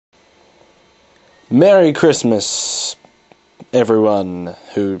Merry Christmas, everyone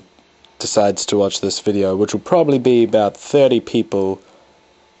who decides to watch this video, which will probably be about 30 people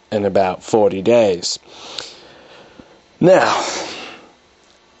in about 40 days. Now,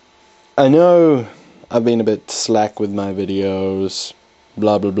 I know I've been a bit slack with my videos,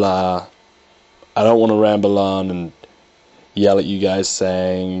 blah blah blah. I don't want to ramble on and yell at you guys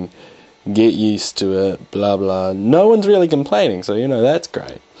saying, get used to it, blah blah. No one's really complaining, so that's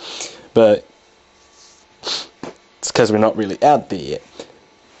great. But it's because we're not really out there yet.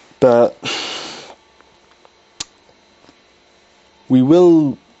 But we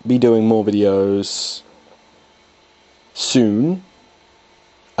will be doing more videos soon.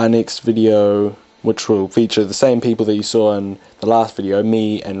 Our next video, which will feature the same people that you saw in the last video,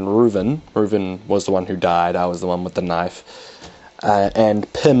 me and Reuven. Reuven was the one who died, I was the one with the knife.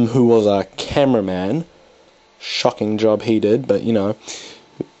 And Pim, who was our cameraman. Shocking job he did, but I'm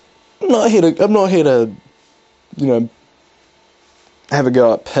not here to have a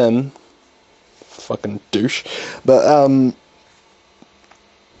go at Pim. Fucking douche. But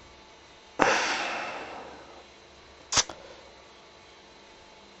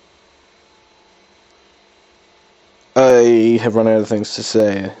I have run out of things to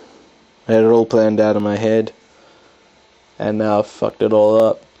say. I had it all planned out in my head, and now I've fucked it all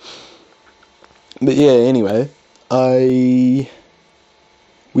up. But yeah, anyway, we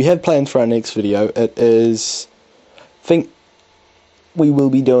had plans for our next video. It is, I think we will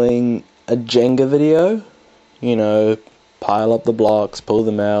be doing a Jenga video. Pile up the blocks, pull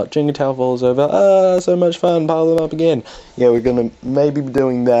them out, Jenga tower falls over, so much fun, pile them up again. Yeah, we're gonna maybe be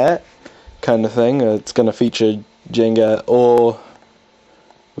doing that kind of thing. It's gonna feature Jenga, or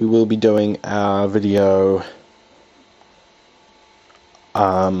we will be doing our video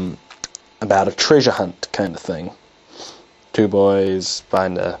about a treasure hunt kind of thing. Two boys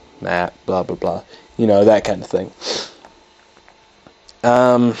find a map, blah blah blah. That kind of thing.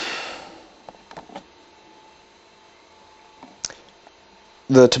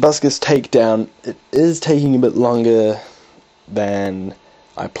 The Tobuscus takedown, it is taking a bit longer than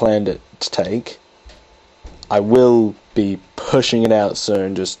I planned it to take. I will be pushing it out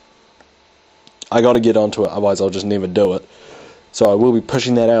soon, I gotta get onto it, otherwise I'll just never do it. So I will be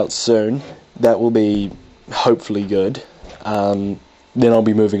pushing that out soon. That will be hopefully good. Then I'll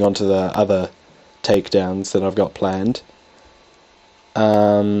be moving on to the other takedowns that I've got planned.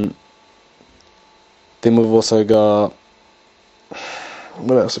 Then we've also got...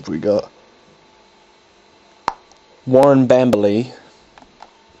 What else have we got? Warren Bamberley.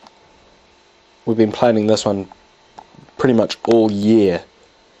 We've been planning this one pretty much all year.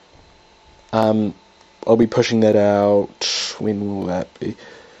 I'll be pushing that out. When will that be?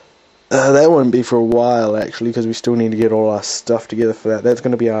 That won't be for a while, actually, because we still need to get all our stuff together for that. That's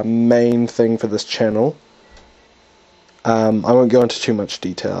going to be our main thing for this channel. I won't go into too much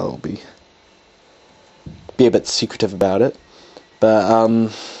detail. I'll be a bit secretive about it.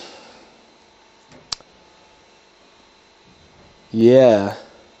 But, yeah.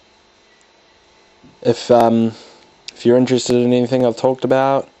 If you're interested in anything I've talked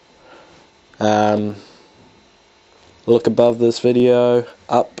about, look above this video,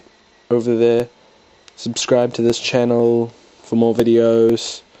 up over there, subscribe to this channel for more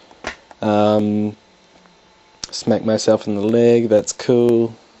videos. Smack myself in the leg, that's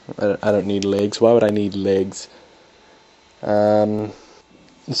cool. I don't need legs, why would I need legs?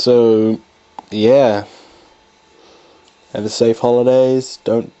 So, yeah. Have a safe holidays,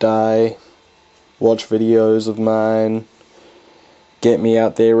 don't die, watch videos of mine, get me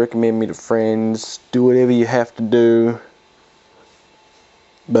out there, recommend me to friends, do whatever you have to do,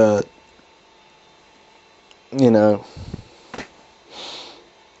 but,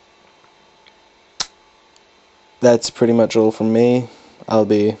 that's pretty much all from me. I'll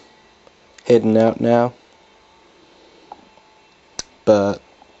be heading out now, but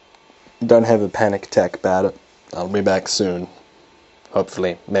don't have a panic attack about it. I'll be back soon.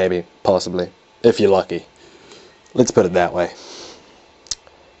 Hopefully, maybe, possibly, if you're lucky. Let's put it that way.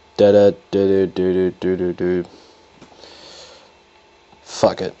 Da-da-do-do-do-do-do-do.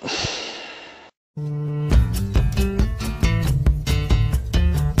 Fuck it.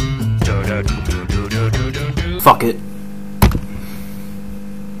 Fuck it.